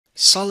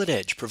Solid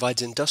Edge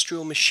provides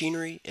industrial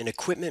machinery and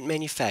equipment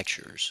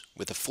manufacturers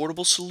with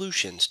affordable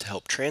solutions to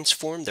help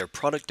transform their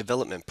product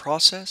development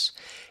process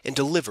and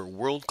deliver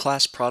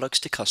world-class products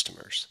to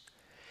customers.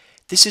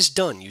 This is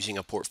done using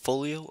a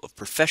portfolio of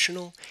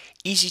professional,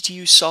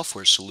 easy-to-use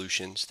software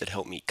solutions that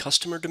help meet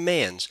customer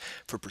demands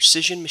for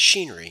precision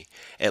machinery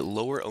at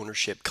lower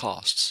ownership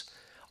costs,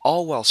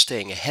 all while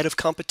staying ahead of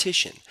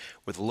competition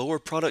with lower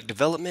product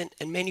development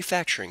and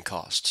manufacturing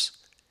costs.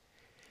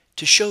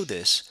 To show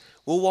this,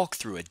 we'll walk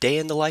through a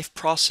day-in-the-life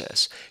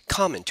process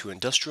common to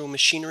industrial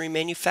machinery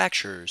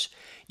manufacturers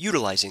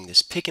utilizing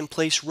this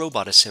pick-and-place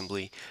robot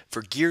assembly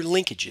for gear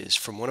linkages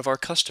from one of our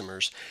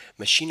customers,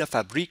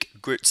 Maschinenfabrik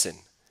Grützen.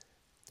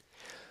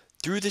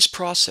 Through this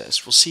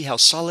process, we'll see how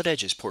Solid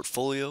Edge's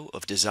portfolio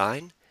of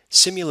design,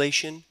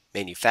 simulation,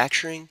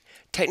 manufacturing,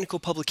 technical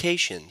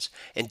publications,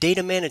 and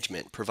data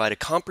management provide a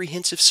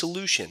comprehensive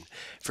solution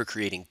for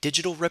creating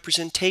digital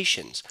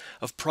representations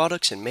of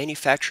products and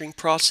manufacturing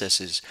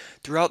processes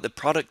throughout the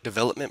product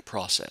development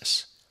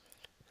process.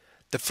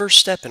 The first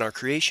step in our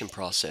creation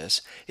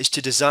process is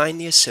to design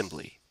the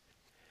assembly.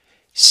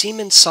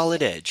 Siemens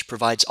Solid Edge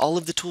provides all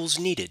of the tools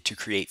needed to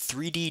create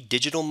 3D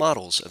digital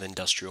models of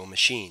industrial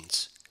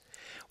machines.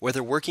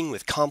 Whether working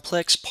with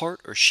complex part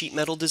or sheet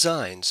metal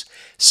designs,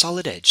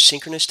 Solid Edge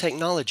synchronous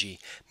technology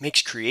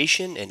makes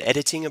creation and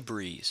editing a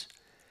breeze.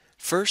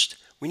 First,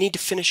 we need to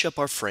finish up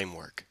our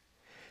framework.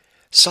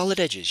 Solid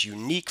Edge's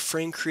unique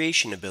frame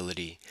creation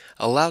ability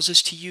allows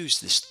us to use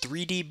this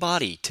 3D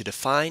body to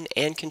define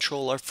and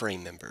control our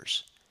frame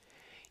members.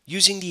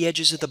 Using the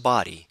edges of the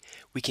body,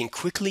 we can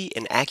quickly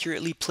and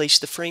accurately place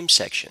the frame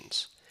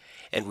sections.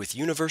 And with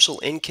universal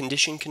end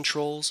condition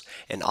controls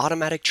and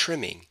automatic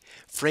trimming,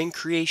 frame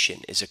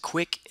creation is a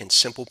quick and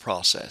simple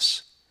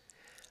process.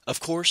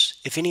 Of course,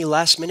 if any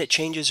last-minute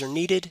changes are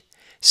needed,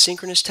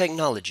 synchronous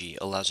technology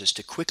allows us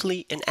to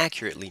quickly and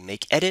accurately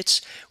make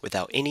edits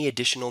without any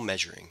additional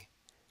measuring.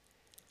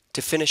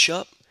 To finish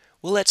up,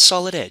 we'll let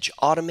Solid Edge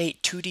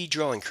automate 2D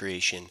drawing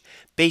creation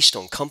based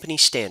on company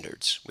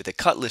standards with a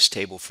cut list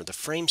table for the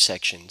frame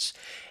sections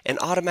and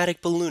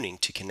automatic ballooning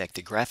to connect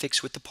the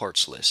graphics with the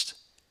parts list.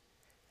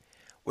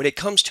 When it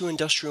comes to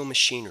industrial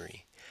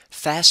machinery,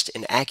 fast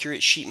and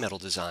accurate sheet metal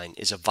design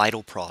is a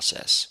vital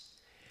process.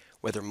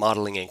 Whether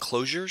modeling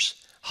enclosures,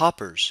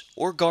 hoppers,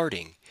 or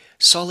guarding,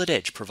 Solid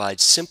Edge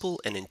provides simple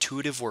and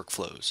intuitive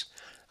workflows,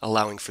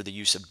 allowing for the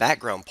use of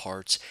background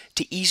parts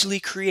to easily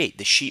create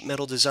the sheet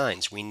metal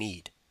designs we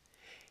need.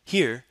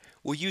 Here,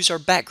 we'll use our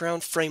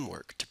background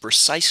framework to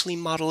precisely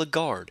model a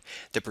guard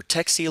that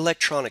protects the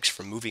electronics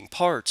from moving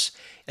parts,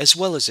 as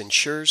well as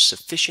ensures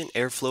sufficient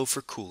airflow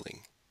for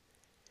cooling.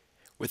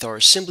 With our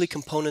assembly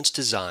components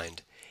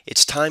designed,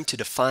 it's time to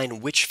define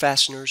which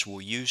fasteners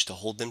we'll use to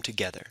hold them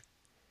together.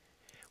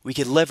 We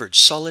can leverage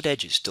Solid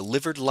Edge's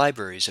delivered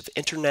libraries of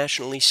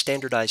internationally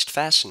standardized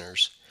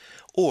fasteners,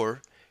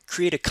 or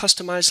create a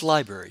customized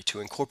library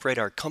to incorporate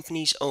our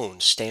company's own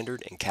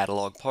standard and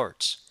catalog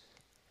parts.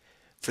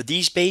 For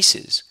these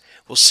bases,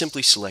 we'll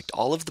simply select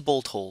all of the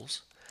bolt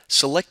holes,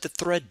 select the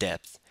thread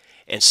depth,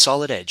 and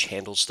Solid Edge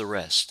handles the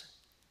rest.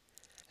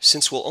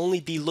 Since we'll only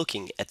be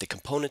looking at the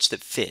components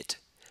that fit,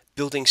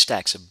 building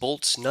stacks of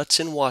bolts, nuts,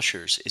 and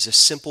washers is a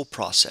simple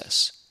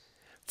process.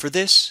 For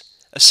this,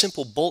 a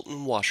simple bolt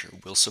and washer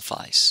will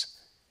suffice.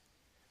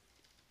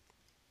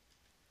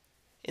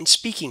 And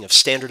speaking of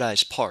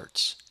standardized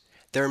parts,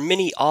 there are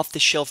many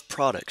off-the-shelf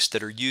products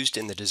that are used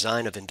in the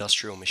design of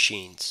industrial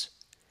machines.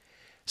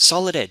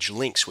 Solid Edge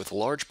links with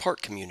large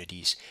part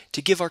communities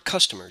to give our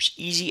customers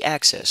easy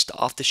access to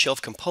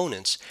off-the-shelf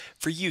components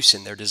for use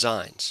in their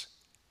designs.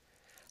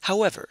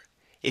 However,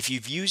 if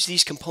you've used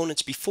these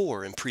components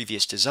before in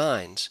previous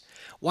designs,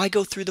 why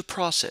go through the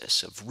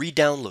process of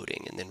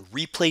re-downloading and then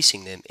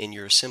replacing them in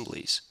your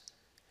assemblies?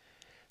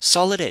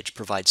 Solid Edge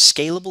provides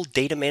scalable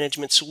data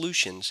management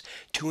solutions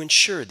to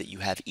ensure that you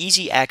have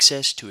easy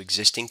access to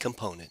existing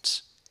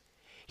components.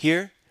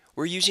 Here,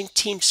 we're using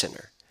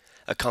Teamcenter,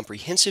 a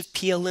comprehensive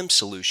PLM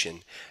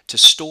solution to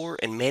store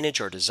and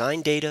manage our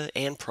design data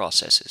and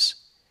processes.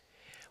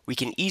 We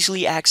can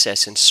easily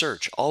access and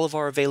search all of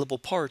our available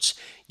parts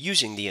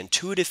using the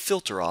intuitive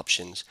filter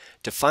options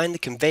to find the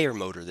conveyor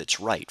motor that's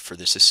right for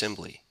this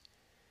assembly.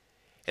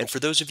 And for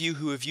those of you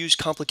who have used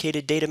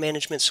complicated data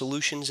management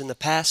solutions in the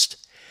past,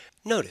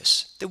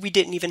 notice that we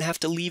didn't even have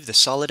to leave the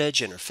Solid Edge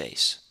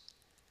interface.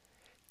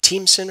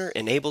 Teamcenter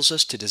enables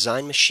us to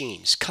design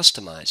machines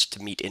customized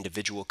to meet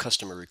individual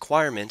customer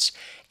requirements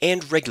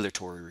and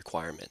regulatory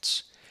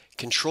requirements,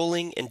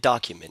 controlling and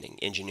documenting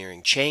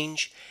engineering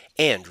change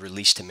and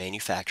release to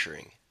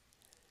manufacturing.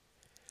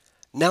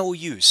 Now we'll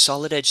use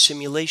Solid Edge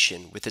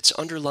simulation with its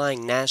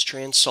underlying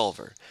Nastran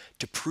solver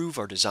to prove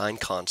our design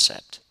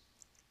concept.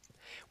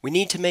 We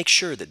need to make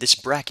sure that this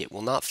bracket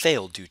will not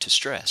fail due to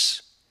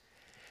stress.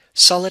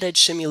 Solid Edge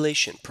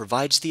simulation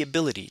provides the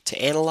ability to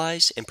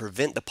analyze and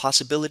prevent the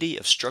possibility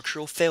of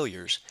structural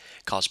failures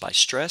caused by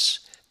stress,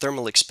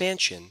 thermal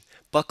expansion,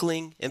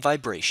 buckling, and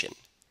vibration.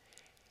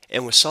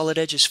 And with Solid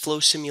Edge's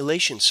flow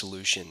simulation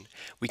solution,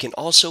 we can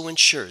also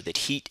ensure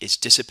that heat is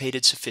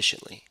dissipated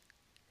sufficiently.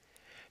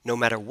 No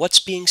matter what's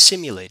being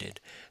simulated,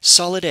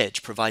 Solid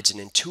Edge provides an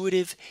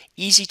intuitive,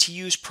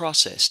 easy-to-use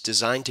process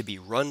designed to be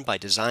run by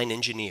design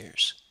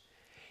engineers.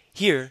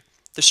 Here,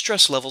 the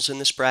stress levels in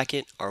this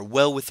bracket are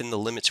well within the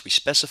limits we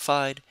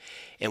specified,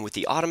 and with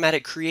the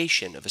automatic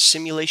creation of a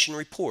simulation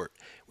report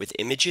with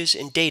images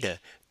and data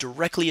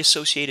directly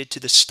associated to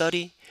the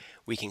study,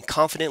 we can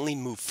confidently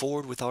move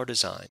forward with our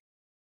design.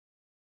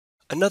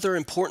 Another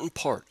important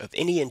part of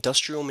any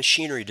industrial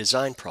machinery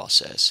design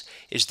process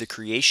is the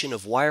creation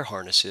of wire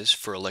harnesses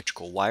for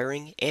electrical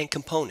wiring and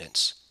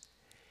components.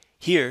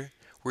 Here,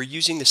 we're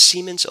using the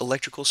Siemens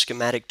electrical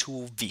schematic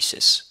tool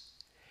VESIS.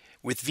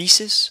 With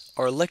VESIS,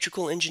 our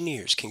electrical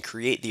engineers can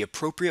create the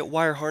appropriate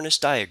wire harness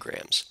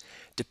diagrams,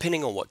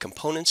 depending on what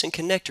components and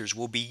connectors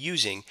we'll be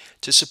using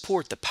to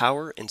support the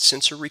power and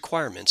sensor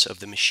requirements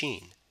of the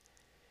machine.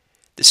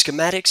 The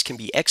schematics can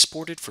be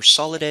exported for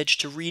Solid Edge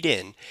to read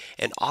in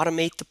and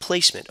automate the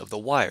placement of the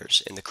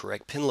wires in the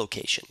correct pin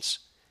locations.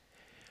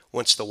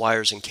 Once the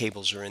wires and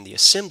cables are in the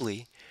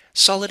assembly,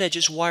 Solid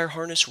Edge's wire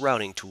harness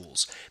routing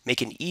tools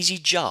make an easy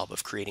job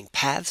of creating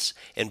paths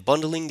and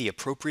bundling the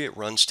appropriate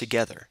runs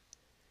together.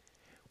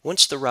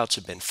 Once the routes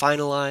have been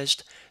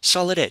finalized,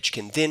 Solid Edge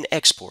can then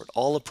export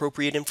all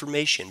appropriate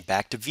information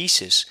back to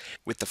VESIS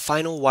with the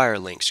final wire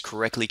links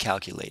correctly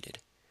calculated.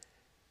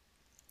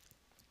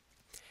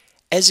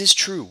 As is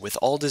true with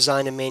all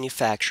design and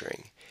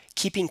manufacturing,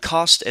 keeping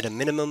cost at a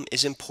minimum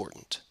is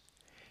important.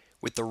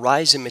 With the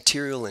rise in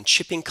material and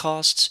shipping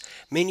costs,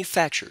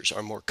 manufacturers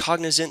are more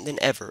cognizant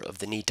than ever of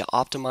the need to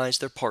optimize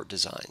their part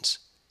designs.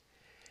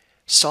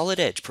 Solid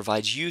Edge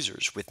provides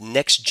users with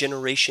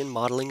next-generation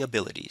modeling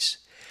abilities,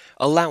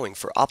 allowing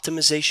for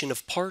optimization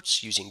of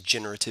parts using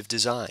generative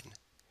design.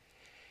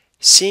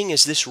 Seeing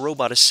as this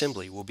robot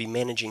assembly will be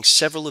managing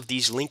several of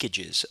these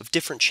linkages of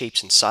different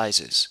shapes and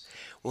sizes,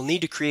 we'll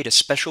need to create a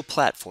special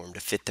platform to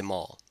fit them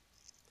all.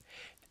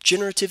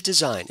 Generative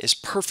design is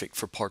perfect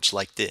for parts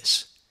like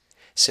this.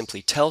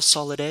 Simply tell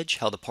Solid Edge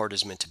how the part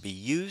is meant to be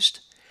used,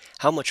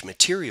 how much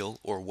material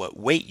or what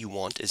weight you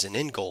want as an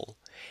end goal,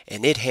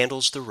 and it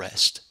handles the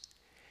rest.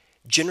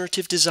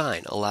 Generative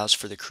design allows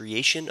for the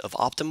creation of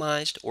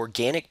optimized,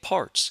 organic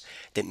parts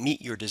that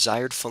meet your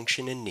desired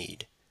function and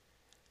need.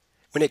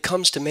 When it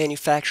comes to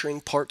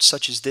manufacturing parts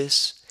such as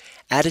this,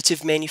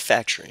 additive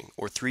manufacturing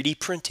or 3D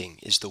printing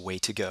is the way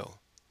to go.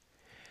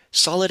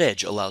 Solid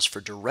Edge allows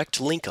for direct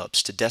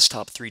link-ups to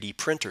desktop 3D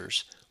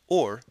printers,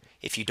 or,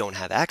 if you don't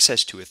have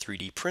access to a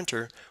 3D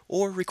printer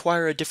or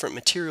require a different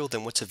material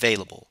than what's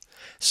available,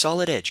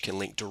 Solid Edge can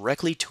link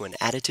directly to an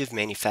additive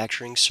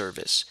manufacturing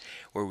service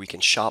where we can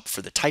shop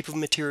for the type of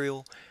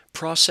material,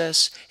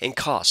 process, and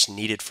costs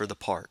needed for the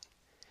part.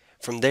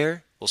 From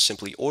there, we'll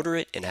simply order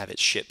it and have it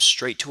shipped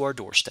straight to our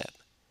doorstep.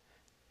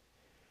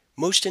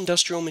 Most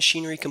industrial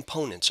machinery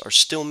components are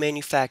still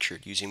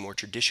manufactured using more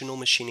traditional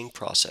machining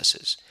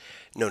processes,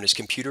 known as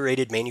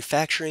computer-aided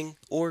manufacturing,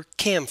 or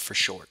CAM for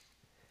short.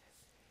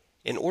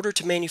 In order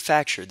to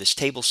manufacture this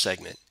table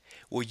segment,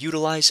 we'll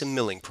utilize a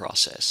milling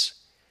process.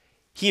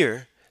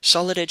 Here,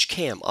 Solid Edge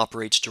CAM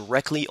operates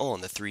directly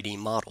on the 3D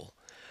model,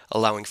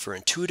 allowing for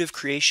intuitive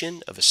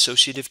creation of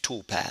associative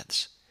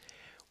toolpaths.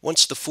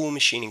 Once the full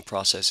machining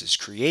process is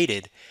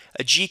created,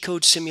 a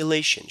G-code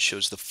simulation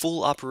shows the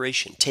full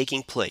operation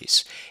taking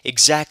place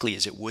exactly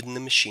as it would in the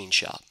machine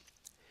shop.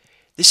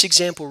 This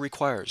example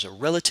requires a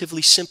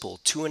relatively simple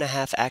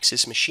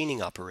 2.5-axis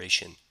machining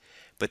operation,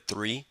 but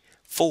 3,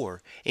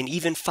 4, and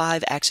even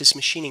 5-axis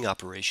machining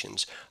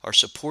operations are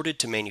supported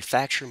to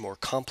manufacture more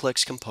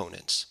complex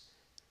components.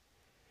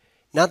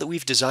 Now that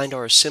we've designed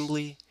our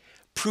assembly,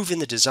 proven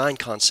the design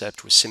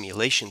concept with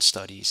simulation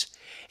studies,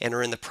 and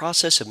are in the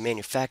process of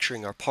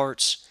manufacturing our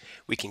parts,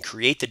 we can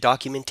create the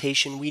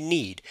documentation we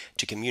need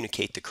to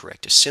communicate the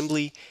correct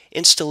assembly,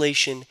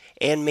 installation,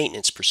 and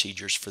maintenance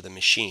procedures for the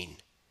machine.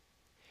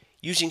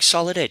 Using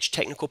Solid Edge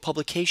technical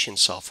publication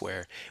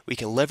software, we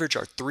can leverage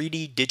our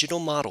 3D digital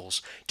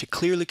models to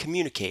clearly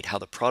communicate how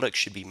the product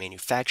should be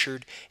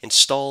manufactured,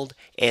 installed,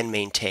 and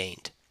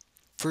maintained.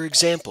 For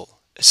example,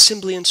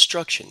 assembly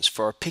instructions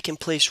for our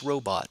pick-and-place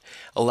robot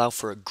allow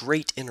for a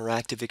great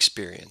interactive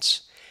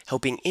experience,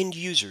 helping end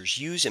users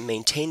use and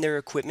maintain their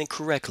equipment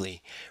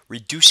correctly,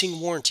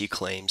 reducing warranty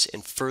claims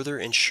and further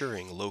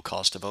ensuring low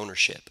cost of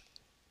ownership.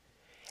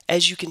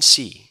 As you can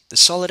see, the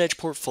Solid Edge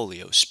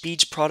portfolio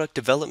speeds product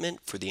development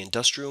for the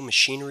industrial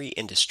machinery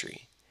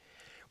industry.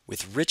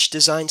 With rich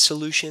design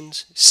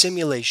solutions,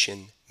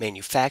 simulation,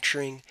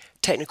 manufacturing,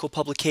 technical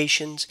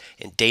publications,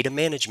 and data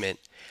management,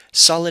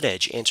 Solid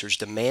Edge answers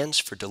demands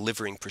for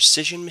delivering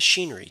precision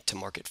machinery to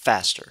market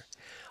faster,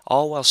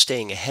 all while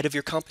staying ahead of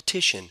your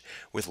competition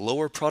with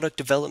lower product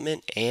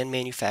development and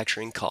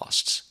manufacturing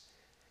costs.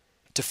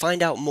 To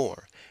find out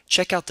more,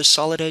 check out the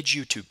Solid Edge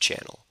YouTube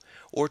channel,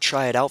 or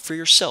try it out for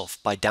yourself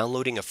by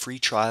downloading a free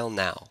trial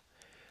now.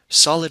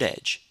 Solid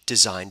Edge,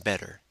 design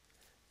better.